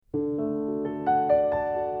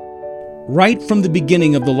Right from the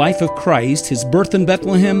beginning of the life of Christ, his birth in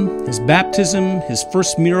Bethlehem, his baptism, his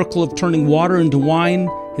first miracle of turning water into wine,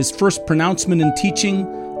 his first pronouncement and teaching,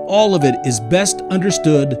 all of it is best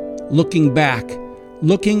understood looking back,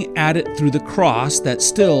 looking at it through the cross that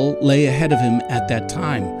still lay ahead of him at that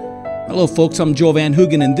time. Hello folks, I'm Joel Van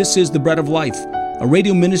Hoogen, and this is The Bread of Life, a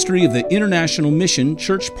radio ministry of the International Mission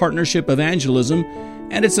Church Partnership Evangelism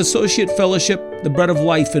and its associate fellowship, The Bread of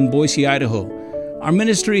Life in Boise, Idaho. Our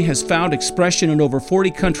ministry has found expression in over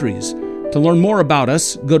 40 countries. To learn more about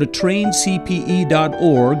us, go to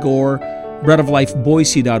traincpe.org or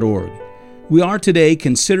breadoflifeboise.org. We are today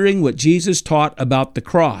considering what Jesus taught about the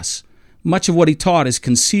cross. Much of what he taught is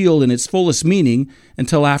concealed in its fullest meaning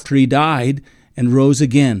until after he died and rose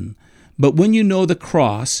again. But when you know the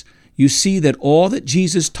cross, you see that all that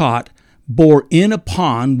Jesus taught bore in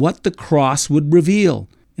upon what the cross would reveal.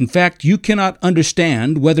 In fact, you cannot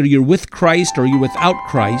understand whether you're with Christ or you're without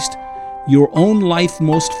Christ, your own life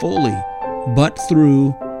most fully, but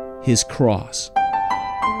through his cross.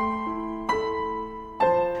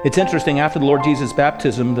 It's interesting, after the Lord Jesus'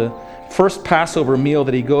 baptism, the first Passover meal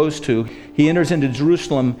that he goes to, he enters into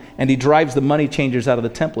Jerusalem and he drives the money changers out of the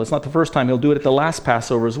temple. It's not the first time. He'll do it at the last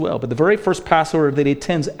Passover as well. But the very first Passover that he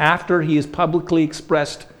attends after he has publicly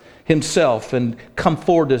expressed himself and come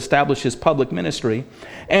forward to establish his public ministry.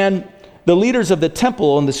 And the leaders of the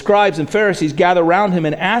temple and the scribes and Pharisees gather around him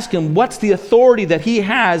and ask him what's the authority that he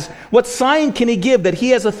has, what sign can he give that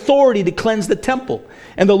he has authority to cleanse the temple?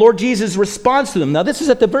 And the Lord Jesus responds to them. Now this is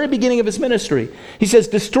at the very beginning of his ministry. He says,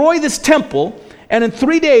 destroy this temple and in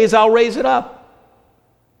 3 days I'll raise it up.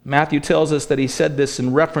 Matthew tells us that he said this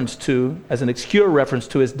in reference to, as an obscure reference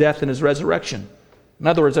to his death and his resurrection. In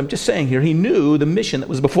other words, I'm just saying here, he knew the mission that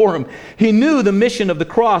was before him. He knew the mission of the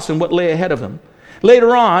cross and what lay ahead of him.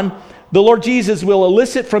 Later on, the Lord Jesus will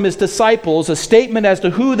elicit from his disciples a statement as to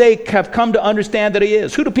who they have come to understand that he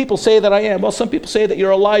is. Who do people say that I am? Well, some people say that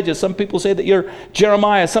you're Elijah. Some people say that you're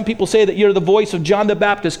Jeremiah. Some people say that you're the voice of John the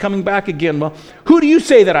Baptist coming back again. Well, who do you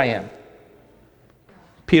say that I am?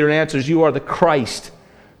 Peter answers, you are the Christ,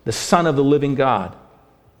 the Son of the living God.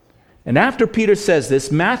 And after Peter says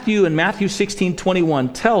this, Matthew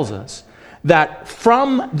 16:21 tells us that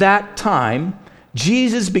from that time,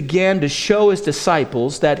 Jesus began to show his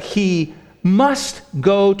disciples that he must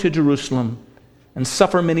go to Jerusalem and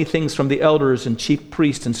suffer many things from the elders and chief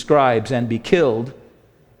priests and scribes and be killed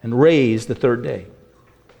and raised the third day.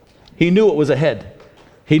 He knew it was ahead.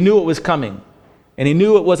 He knew it was coming. And he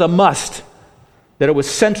knew it was a must, that it was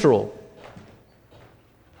central.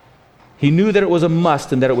 He knew that it was a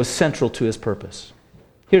must and that it was central to his purpose.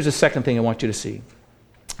 Here's the second thing I want you to see.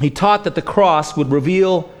 He taught that the cross would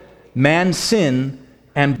reveal man's sin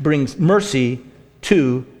and brings mercy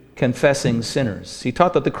to confessing sinners. He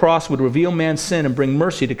taught that the cross would reveal man's sin and bring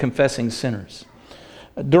mercy to confessing sinners.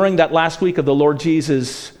 During that last week of the Lord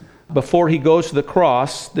Jesus, before he goes to the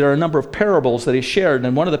cross, there are a number of parables that he shared,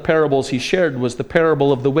 and one of the parables he shared was the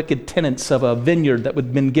parable of the wicked tenants of a vineyard that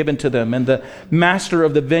had been given to them, and the master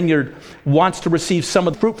of the vineyard wants to receive some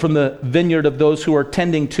of the fruit from the vineyard of those who are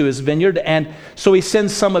tending to his vineyard, and so he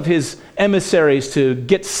sends some of his emissaries to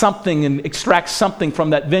get something and extract something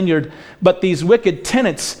from that vineyard, but these wicked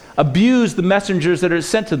tenants abuse the messengers that are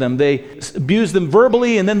sent to them. They abuse them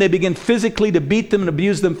verbally, and then they begin physically to beat them and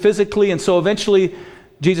abuse them physically, and so eventually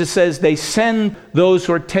Jesus says they send those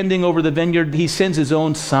who are tending over the vineyard, he sends his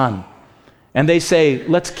own son. And they say,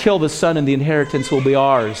 let's kill the son and the inheritance will be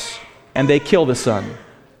ours. And they kill the son.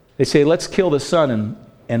 They say, let's kill the son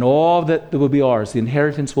and all that will be ours. The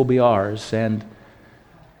inheritance will be ours. And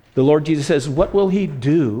the Lord Jesus says, what will he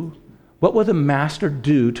do? What will the master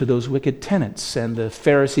do to those wicked tenants? And the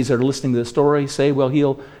Pharisees that are listening to the story say, well,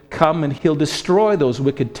 he'll come and he'll destroy those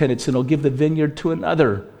wicked tenants and he'll give the vineyard to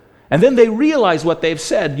another. And then they realize what they've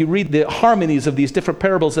said. You read the harmonies of these different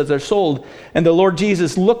parables as they're sold, and the Lord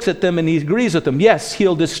Jesus looks at them and he agrees with them. Yes,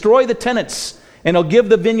 he'll destroy the tenants and he'll give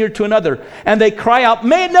the vineyard to another. And they cry out,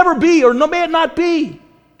 may it never be, or no, may it not be,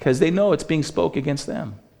 because they know it's being spoke against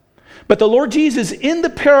them. But the Lord Jesus in the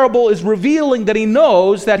parable is revealing that he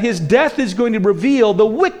knows that his death is going to reveal the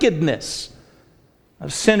wickedness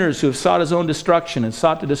of sinners who have sought his own destruction and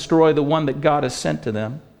sought to destroy the one that God has sent to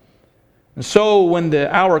them. And so when the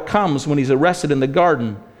hour comes when he's arrested in the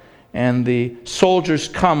garden and the soldiers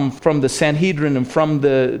come from the Sanhedrin and from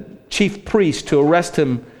the chief priest to arrest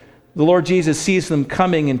him, the Lord Jesus sees them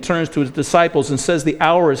coming and turns to his disciples and says, the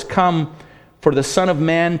hour has come for the Son of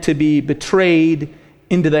Man to be betrayed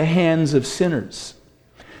into the hands of sinners.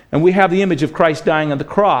 And we have the image of Christ dying on the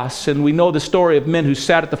cross, and we know the story of men who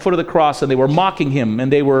sat at the foot of the cross and they were mocking him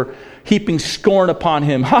and they were heaping scorn upon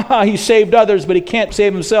him. Ha ha, he saved others, but he can't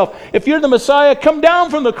save himself. If you're the Messiah, come down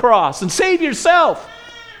from the cross and save yourself.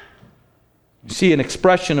 You see an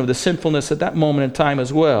expression of the sinfulness at that moment in time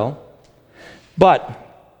as well. But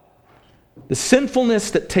the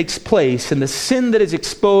sinfulness that takes place and the sin that is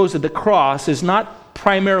exposed at the cross is not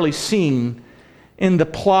primarily seen in the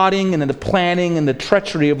plotting and in the planning and the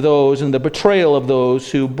treachery of those and the betrayal of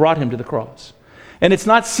those who brought him to the cross. And it's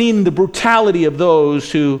not seen in the brutality of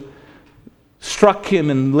those who struck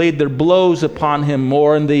him and laid their blows upon him,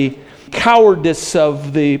 or in the cowardice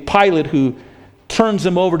of the Pilate who turns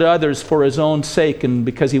him over to others for his own sake and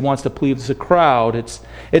because he wants to please the crowd.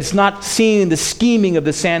 It's not seen in the scheming of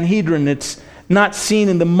the Sanhedrin. It's not seen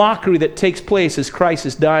in the mockery that takes place as Christ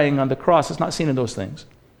is dying on the cross. It's not seen in those things.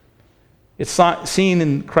 It's not seen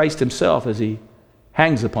in Christ himself as he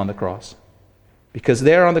hangs upon the cross. Because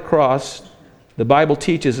there on the cross, the Bible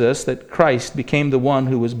teaches us that Christ became the one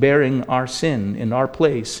who was bearing our sin in our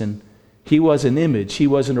place. And he was an image, he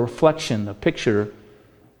was a reflection, a picture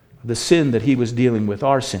of the sin that he was dealing with,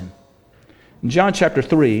 our sin. In John chapter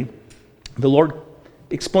 3, the Lord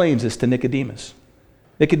explains this to Nicodemus.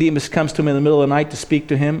 Nicodemus comes to him in the middle of the night to speak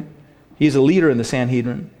to him. He's a leader in the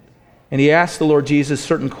Sanhedrin. And he asks the Lord Jesus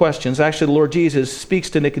certain questions. Actually, the Lord Jesus speaks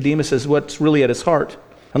to Nicodemus as what's really at his heart.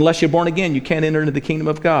 Unless you're born again, you can't enter into the kingdom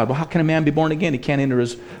of God. Well, how can a man be born again? He can't enter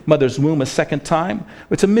his mother's womb a second time.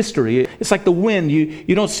 It's a mystery. It's like the wind.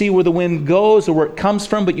 You don't see where the wind goes or where it comes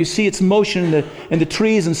from, but you see its motion in the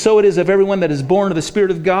trees, and so it is of everyone that is born of the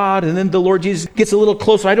Spirit of God. And then the Lord Jesus gets a little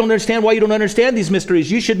closer. I don't understand why you don't understand these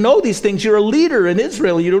mysteries. You should know these things. You're a leader in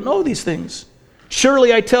Israel. You don't know these things.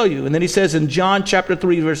 Surely I tell you. And then he says in John chapter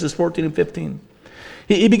 3, verses 14 and 15,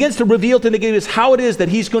 he begins to reveal to Nicodemus how it is that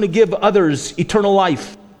he's going to give others eternal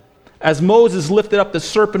life. As Moses lifted up the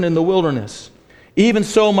serpent in the wilderness, even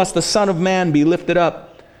so must the Son of Man be lifted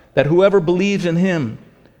up, that whoever believes in him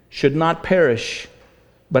should not perish,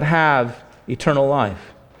 but have eternal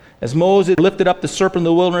life. As Moses lifted up the serpent in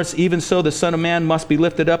the wilderness, even so the Son of Man must be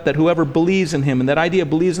lifted up, that whoever believes in him, and that idea of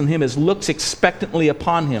believes in him is looks expectantly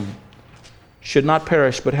upon him, should not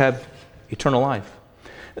perish, but have eternal life.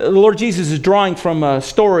 The Lord Jesus is drawing from a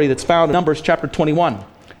story that's found in Numbers chapter 21.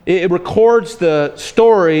 It records the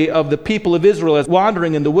story of the people of Israel as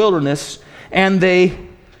wandering in the wilderness, and they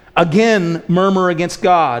again murmur against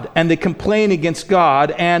God, and they complain against God,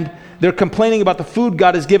 and they're complaining about the food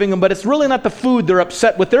God is giving them, but it's really not the food they're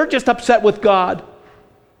upset with. They're just upset with God.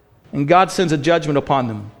 And God sends a judgment upon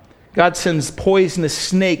them. God sends poisonous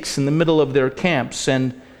snakes in the middle of their camps,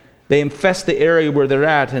 and they infest the area where they're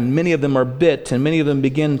at, and many of them are bit, and many of them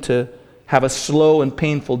begin to have a slow and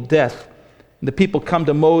painful death. And the people come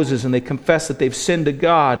to Moses and they confess that they've sinned to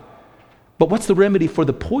God. But what's the remedy for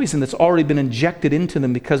the poison that's already been injected into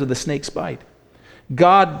them because of the snake's bite?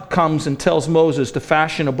 God comes and tells Moses to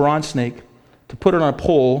fashion a bronze snake, to put it on a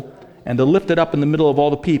pole, and to lift it up in the middle of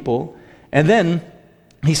all the people. And then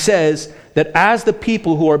he says that as the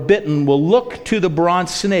people who are bitten will look to the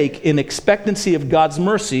bronze snake in expectancy of God's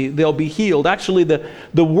mercy, they'll be healed. Actually,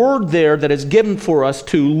 the word there that is given for us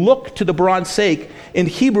to look to the bronze snake in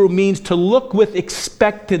Hebrew means to look with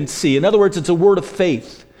expectancy. In other words, it's a word of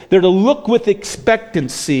faith. They're to look with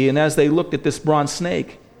expectancy. And as they looked at this bronze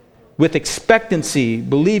snake, with expectancy,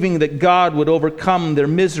 believing that God would overcome their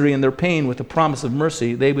misery and their pain with the promise of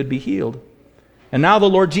mercy, they would be healed. And now the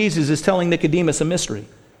Lord Jesus is telling Nicodemus a mystery,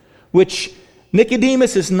 which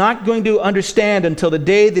Nicodemus is not going to understand until the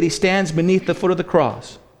day that he stands beneath the foot of the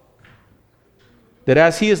cross. That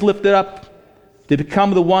as he is lifted up to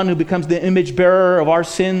become the one who becomes the image bearer of our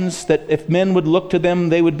sins, that if men would look to them,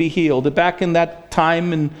 they would be healed. That back in that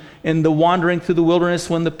time in the wandering through the wilderness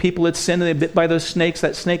when the people had sinned and they bit by those snakes,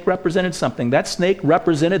 that snake represented something. That snake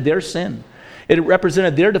represented their sin. It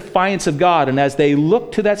represented their defiance of God. And as they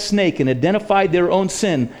looked to that snake and identified their own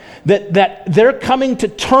sin, that they're coming to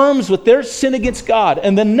terms with their sin against God.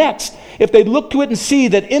 And then next, if they look to it and see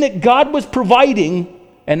that in it God was providing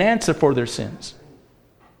an answer for their sins,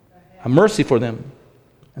 a mercy for them,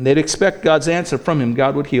 and they'd expect God's answer from him,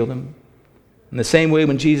 God would heal them. In the same way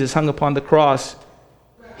when Jesus hung upon the cross,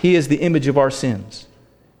 he is the image of our sins.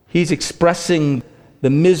 He's expressing the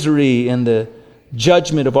misery and the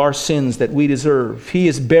judgment of our sins that we deserve. He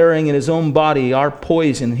is bearing in his own body our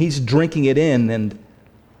poison. He's drinking it in, and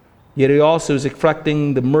yet he also is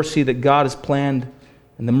reflecting the mercy that God has planned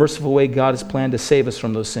and the merciful way God has planned to save us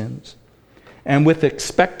from those sins. And with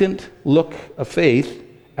expectant look of faith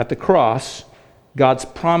at the cross, God's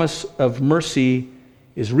promise of mercy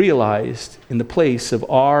is realized in the place of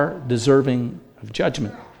our deserving of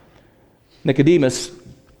judgment. Nicodemus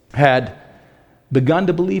had begun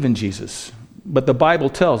to believe in Jesus, but the Bible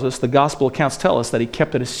tells us, the gospel accounts tell us, that he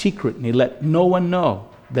kept it a secret and he let no one know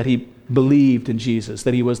that he believed in Jesus,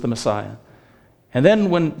 that he was the Messiah. And then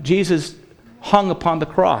when Jesus hung upon the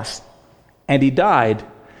cross and he died,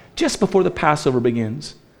 just before the Passover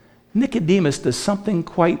begins, Nicodemus does something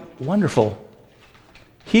quite wonderful.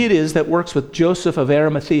 He it is that works with Joseph of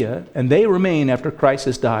Arimathea, and they remain after Christ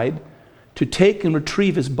has died to take and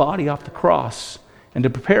retrieve his body off the cross and to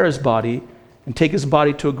prepare his body and take his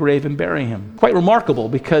body to a grave and bury him. Quite remarkable,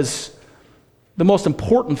 because the most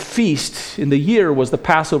important feast in the year was the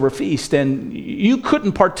Passover feast, and you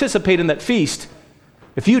couldn't participate in that feast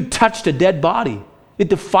if you touched a dead body. It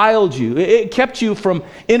defiled you. It kept you from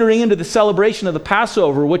entering into the celebration of the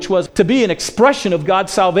Passover, which was to be an expression of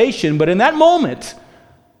God's salvation. But in that moment,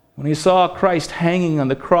 when he saw Christ hanging on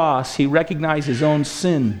the cross, he recognized his own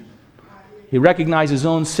sin. He recognized his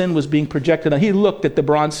own sin was being projected on. He looked at the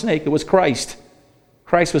bronze snake. It was Christ.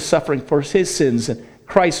 Christ was suffering for his sins, and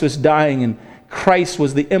Christ was dying, and Christ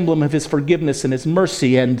was the emblem of his forgiveness and his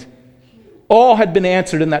mercy, and all had been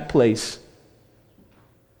answered in that place.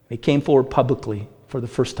 He came forward publicly for the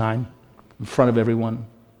first time in front of everyone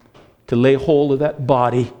to lay hold of that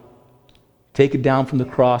body, take it down from the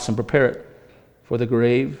cross, and prepare it for the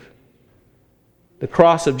grave. The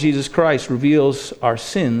cross of Jesus Christ reveals our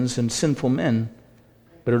sins and sinful men,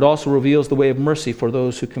 but it also reveals the way of mercy for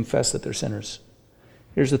those who confess that they're sinners.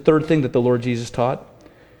 Here's the third thing that the Lord Jesus taught.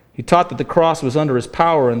 He taught that the cross was under his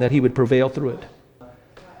power and that he would prevail through it.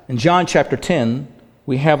 In John chapter 10,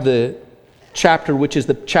 we have the chapter which is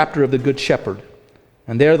the chapter of the Good Shepherd.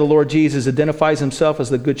 And there the Lord Jesus identifies himself as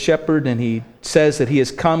the Good Shepherd, and he says that he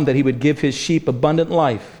has come that he would give his sheep abundant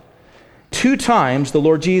life. 2 times the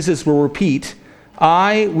Lord Jesus will repeat,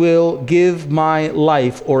 I will give my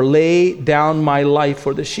life, or lay down my life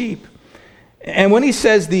for the sheep. And when he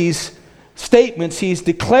says these statements, he's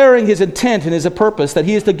declaring his intent and his purpose, that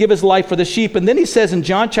he is to give his life for the sheep. And then he says in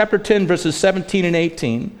John chapter 10, verses 17 and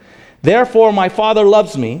 18, therefore my Father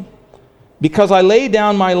loves me, because I lay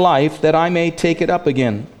down my life that I may take it up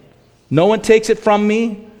again. No one takes it from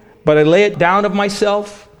me, but I lay it down of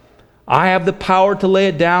myself. I have the power to lay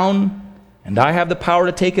it down, and I have the power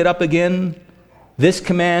to take it up again. This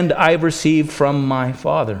command I have received from my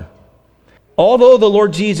Father. Although the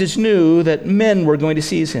Lord Jesus knew that men were going to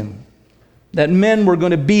seize him, that men were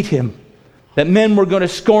going to beat him, that men were going to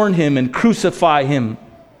scorn him and crucify him,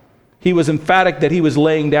 he was emphatic that he was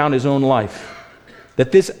laying down his own life.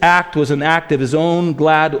 That this act was an act of his own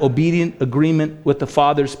glad, obedient agreement with the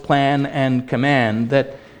Father's plan and command.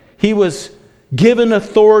 That he was given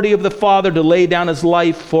authority of the Father to lay down his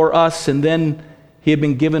life for us, and then he had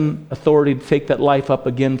been given authority to take that life up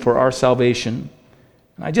again for our salvation.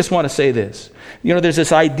 And I just want to say this. There's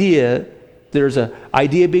this idea, there's an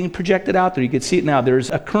idea being projected out there. You can see it now. There's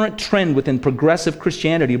a current trend within progressive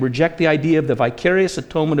Christianity to reject the idea of the vicarious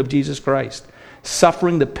atonement of Jesus Christ,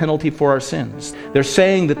 suffering the penalty for our sins. They're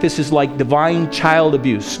saying that this is like divine child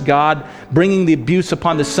abuse. God bringing the abuse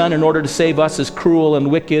upon the Son in order to save us is cruel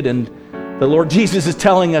and wicked. And the Lord Jesus is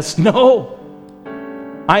telling us, no,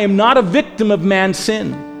 I am not a victim of man's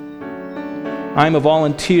sin. I am a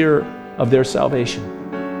volunteer of their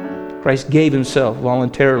salvation. Christ gave himself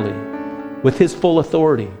voluntarily with his full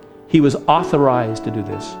authority. He was authorized to do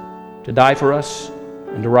this, to die for us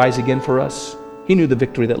and to rise again for us. He knew the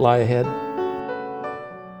victory that lay ahead.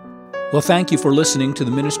 Well, thank you for listening to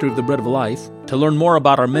the Ministry of the Bread of Life. To learn more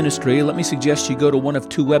about our ministry, let me suggest you go to one of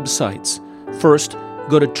 2 websites. First,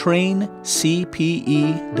 go to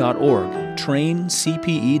traincpe.org,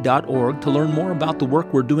 traincpe.org, to learn more about the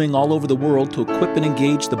work we're doing all over the world to equip and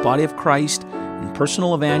engage the body of Christ in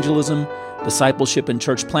personal evangelism, discipleship, and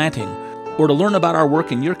church planting. Or to learn about our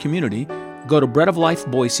work in your community, go to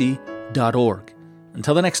breadoflifeboise.org.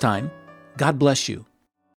 Until the next time, God bless you.